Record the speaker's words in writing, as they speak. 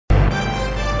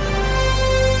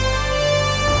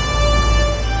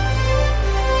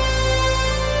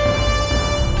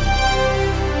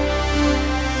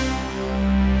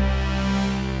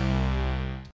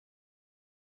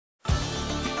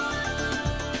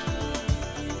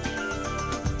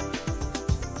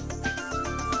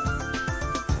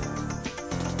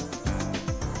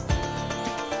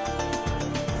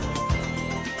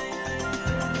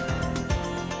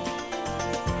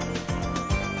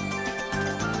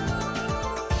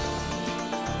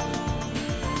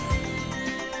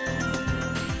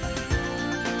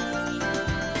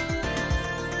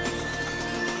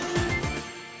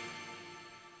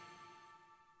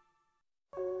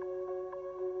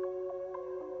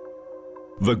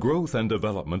The growth and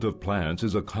development of plants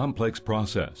is a complex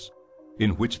process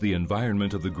in which the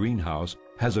environment of the greenhouse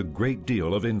has a great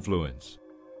deal of influence.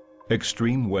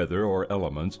 Extreme weather or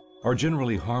elements are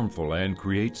generally harmful and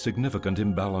create significant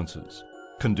imbalances.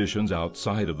 Conditions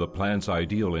outside of the plant's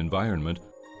ideal environment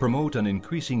promote an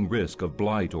increasing risk of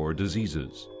blight or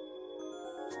diseases.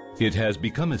 It has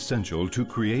become essential to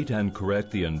create and correct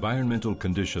the environmental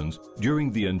conditions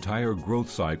during the entire growth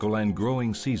cycle and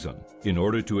growing season in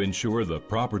order to ensure the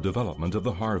proper development of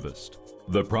the harvest.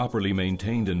 The properly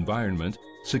maintained environment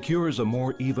secures a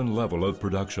more even level of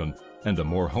production and a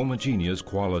more homogeneous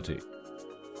quality.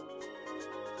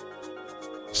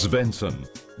 Svensson,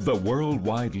 the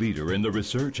worldwide leader in the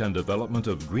research and development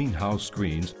of greenhouse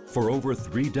screens for over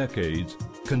 3 decades,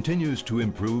 continues to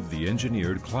improve the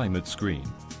engineered climate screen.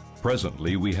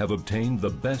 Presently, we have obtained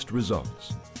the best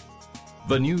results.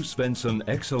 The new Svensson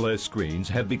XLS screens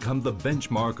have become the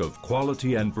benchmark of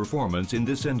quality and performance in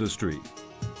this industry.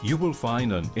 You will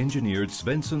find an engineered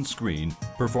Svensson screen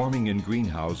performing in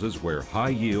greenhouses where high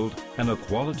yield and a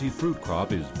quality fruit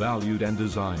crop is valued and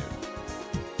desired.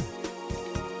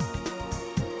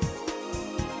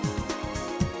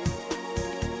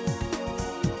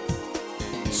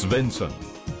 Svensson,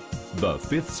 the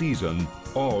 5th season,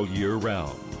 all year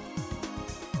round.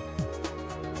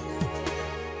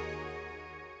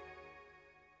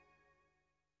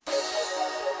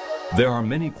 There are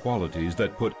many qualities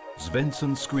that put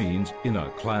Svensson screens in a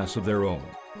class of their own.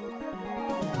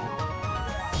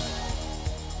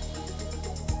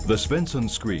 The Svensson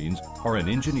screens are an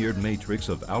engineered matrix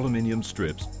of aluminium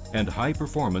strips and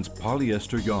high-performance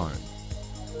polyester yarn.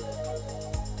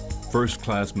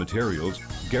 First-class materials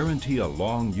guarantee a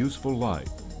long, useful life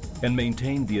and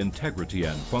maintain the integrity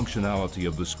and functionality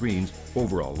of the screens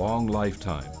over a long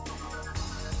lifetime.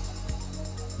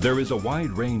 There is a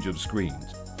wide range of screens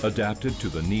adapted to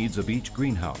the needs of each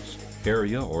greenhouse,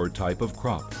 area or type of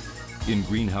crop, in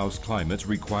greenhouse climates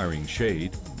requiring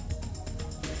shade,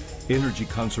 energy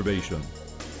conservation,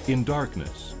 in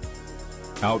darkness,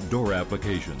 outdoor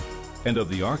application, and of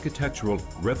the architectural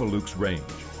Revolux range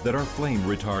that are flame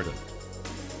retardant.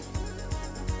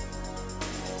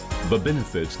 The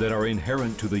benefits that are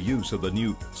inherent to the use of the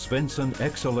new Svensson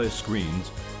XLS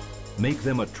screens make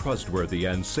them a trustworthy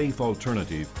and safe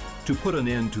alternative to put an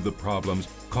end to the problems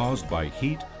caused by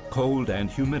heat, cold, and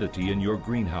humidity in your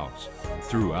greenhouse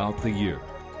throughout the year.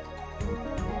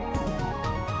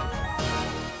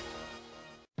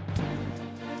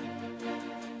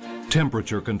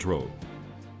 Temperature control.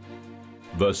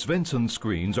 The Svensson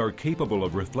screens are capable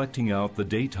of reflecting out the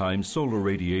daytime solar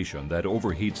radiation that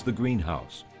overheats the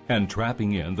greenhouse and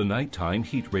trapping in the nighttime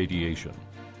heat radiation.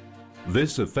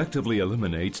 This effectively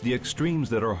eliminates the extremes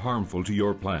that are harmful to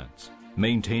your plants,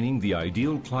 maintaining the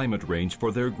ideal climate range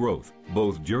for their growth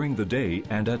both during the day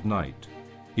and at night.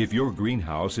 If your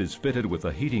greenhouse is fitted with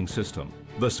a heating system,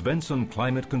 the Svensson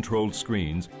climate-controlled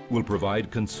screens will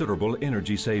provide considerable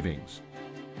energy savings.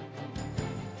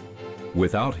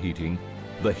 Without heating,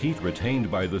 the heat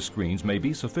retained by the screens may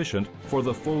be sufficient for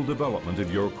the full development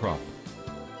of your crop.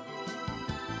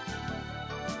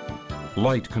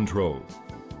 Light control.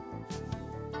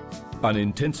 An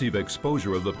intensive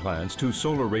exposure of the plants to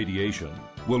solar radiation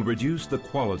will reduce the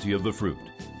quality of the fruit,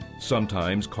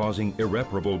 sometimes causing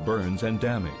irreparable burns and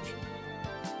damage.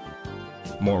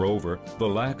 Moreover, the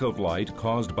lack of light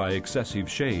caused by excessive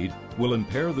shade will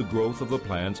impair the growth of the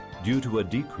plants due to a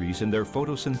decrease in their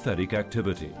photosynthetic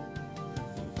activity.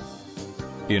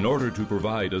 In order to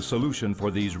provide a solution for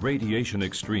these radiation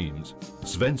extremes,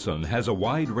 Svensson has a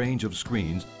wide range of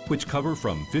screens which cover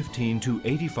from 15 to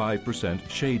 85%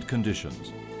 shade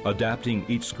conditions, adapting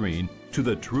each screen to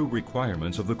the true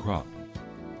requirements of the crop.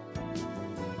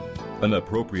 An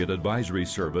appropriate advisory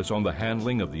service on the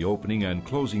handling of the opening and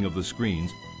closing of the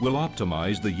screens will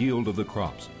optimize the yield of the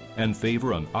crops and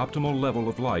favor an optimal level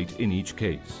of light in each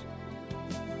case.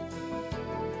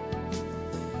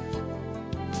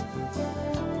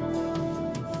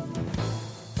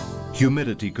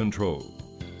 Humidity control.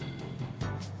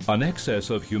 An excess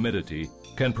of humidity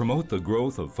can promote the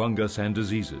growth of fungus and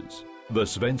diseases. The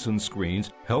Svensson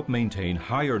screens help maintain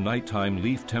higher nighttime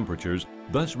leaf temperatures,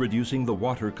 thus reducing the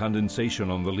water condensation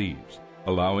on the leaves,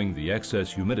 allowing the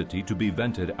excess humidity to be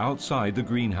vented outside the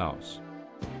greenhouse.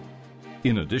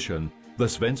 In addition, the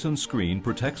Svensson screen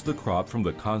protects the crop from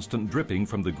the constant dripping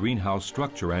from the greenhouse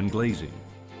structure and glazing.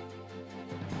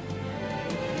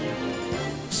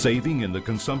 Saving in the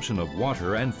consumption of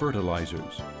water and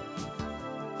fertilizers.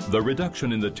 The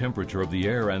reduction in the temperature of the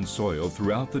air and soil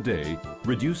throughout the day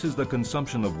reduces the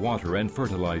consumption of water and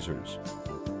fertilizers.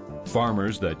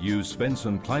 Farmers that use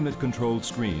Svensson climate-controlled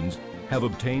screens have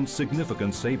obtained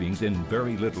significant savings in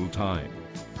very little time.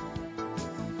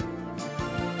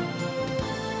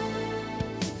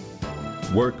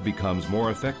 Work becomes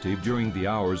more effective during the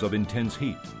hours of intense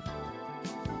heat.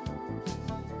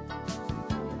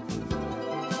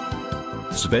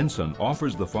 Svensson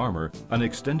offers the farmer an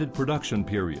extended production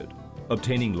period,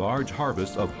 obtaining large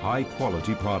harvests of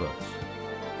high-quality products.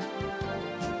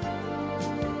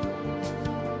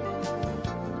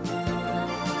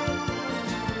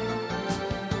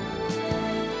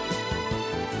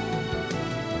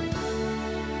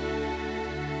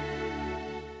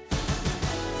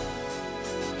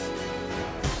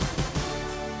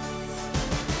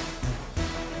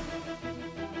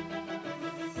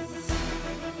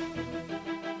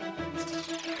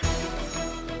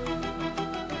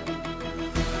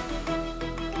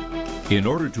 In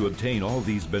order to obtain all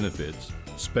these benefits,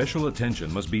 special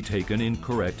attention must be taken in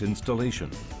correct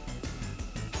installation.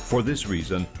 For this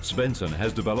reason, Svensson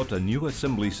has developed a new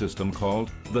assembly system called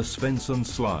the Svensson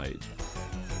slide.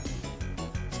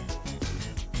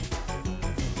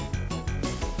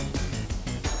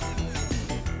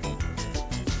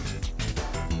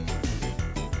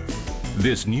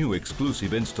 This new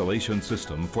exclusive installation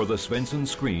system for the Svensson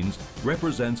screens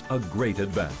represents a great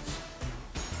advance.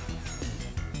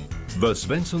 The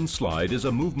Svensson slide is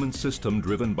a movement system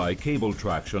driven by cable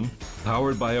traction,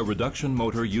 powered by a reduction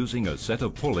motor using a set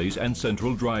of pulleys and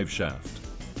central drive shaft.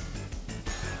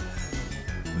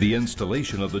 The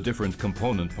installation of the different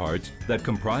component parts that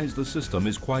comprise the system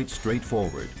is quite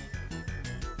straightforward.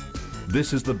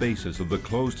 This is the basis of the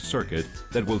closed circuit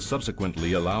that will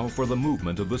subsequently allow for the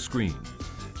movement of the screen.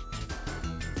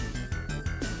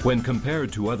 When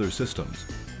compared to other systems,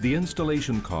 the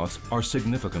installation costs are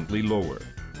significantly lower,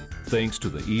 thanks to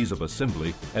the ease of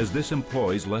assembly, as this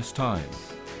employs less time.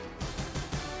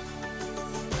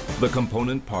 The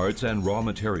component parts and raw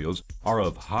materials are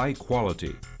of high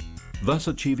quality, thus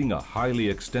achieving a highly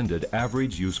extended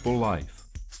average useful life.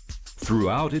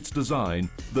 Throughout its design,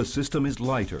 the system is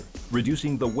lighter,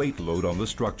 reducing the weight load on the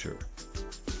structure.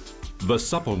 The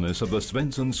suppleness of the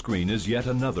Svensson screen is yet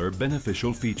another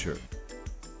beneficial feature.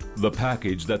 The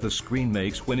package that the screen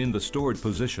makes when in the stored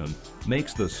position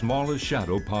makes the smallest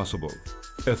shadow possible,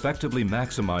 effectively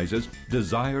maximizes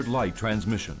desired light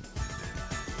transmission.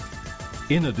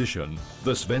 In addition,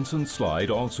 the Svensson slide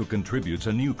also contributes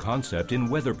a new concept in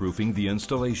weatherproofing the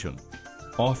installation,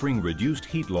 offering reduced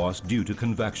heat loss due to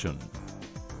convection.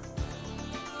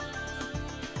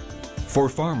 For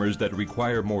farmers that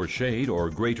require more shade or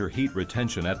greater heat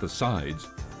retention at the sides,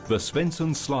 the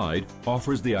Svensson slide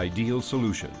offers the ideal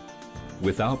solution,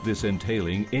 without this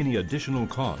entailing any additional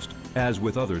cost, as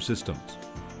with other systems,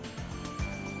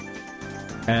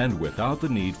 and without the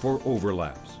need for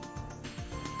overlaps.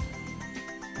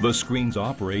 The screens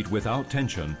operate without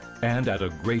tension and at a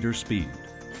greater speed.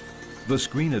 The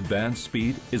screen advance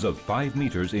speed is of 5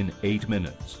 meters in 8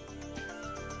 minutes.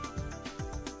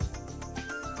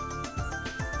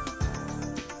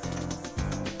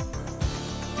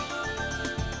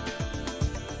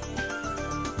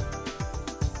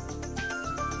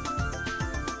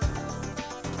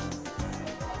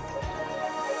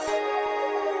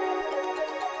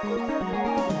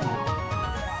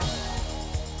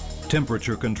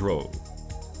 Temperature control,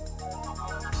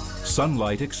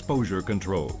 sunlight exposure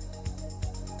control,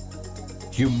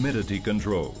 humidity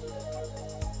control,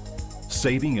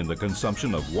 saving in the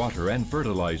consumption of water and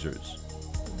fertilizers,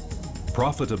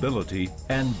 profitability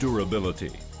and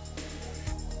durability,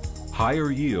 higher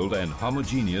yield and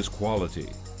homogeneous quality.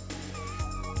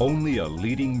 Only a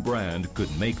leading brand could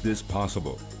make this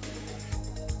possible.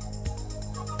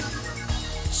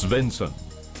 Svensson,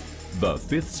 the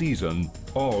 5th season,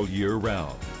 all year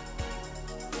round.